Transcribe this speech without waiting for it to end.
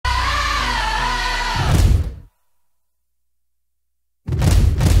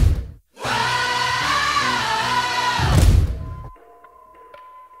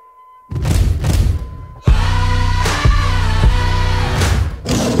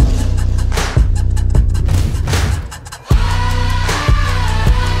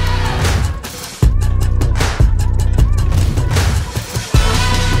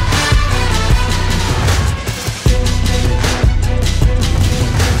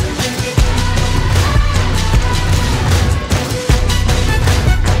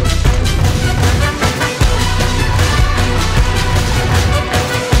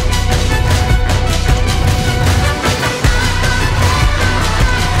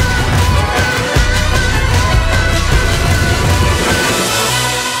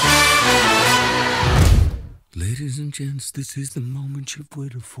chance, this is the moment you've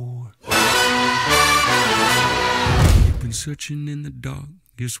waited for. You've been searching in the dark,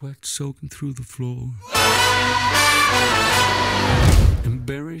 your sweat soaking through the floor. And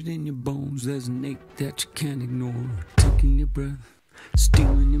buried in your bones, there's an ache that you can't ignore. Taking your breath,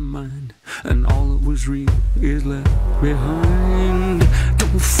 stealing your mind, and all that was real is left behind.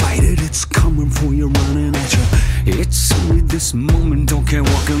 Don't fight it, it's coming for you, running at you. It's only this moment, don't care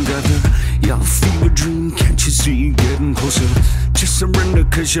what can gather. Your fever dream, can't you see you getting closer? Just surrender,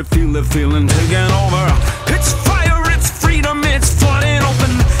 cause you feel the feeling taking over. It's fire, it's freedom, it's flooding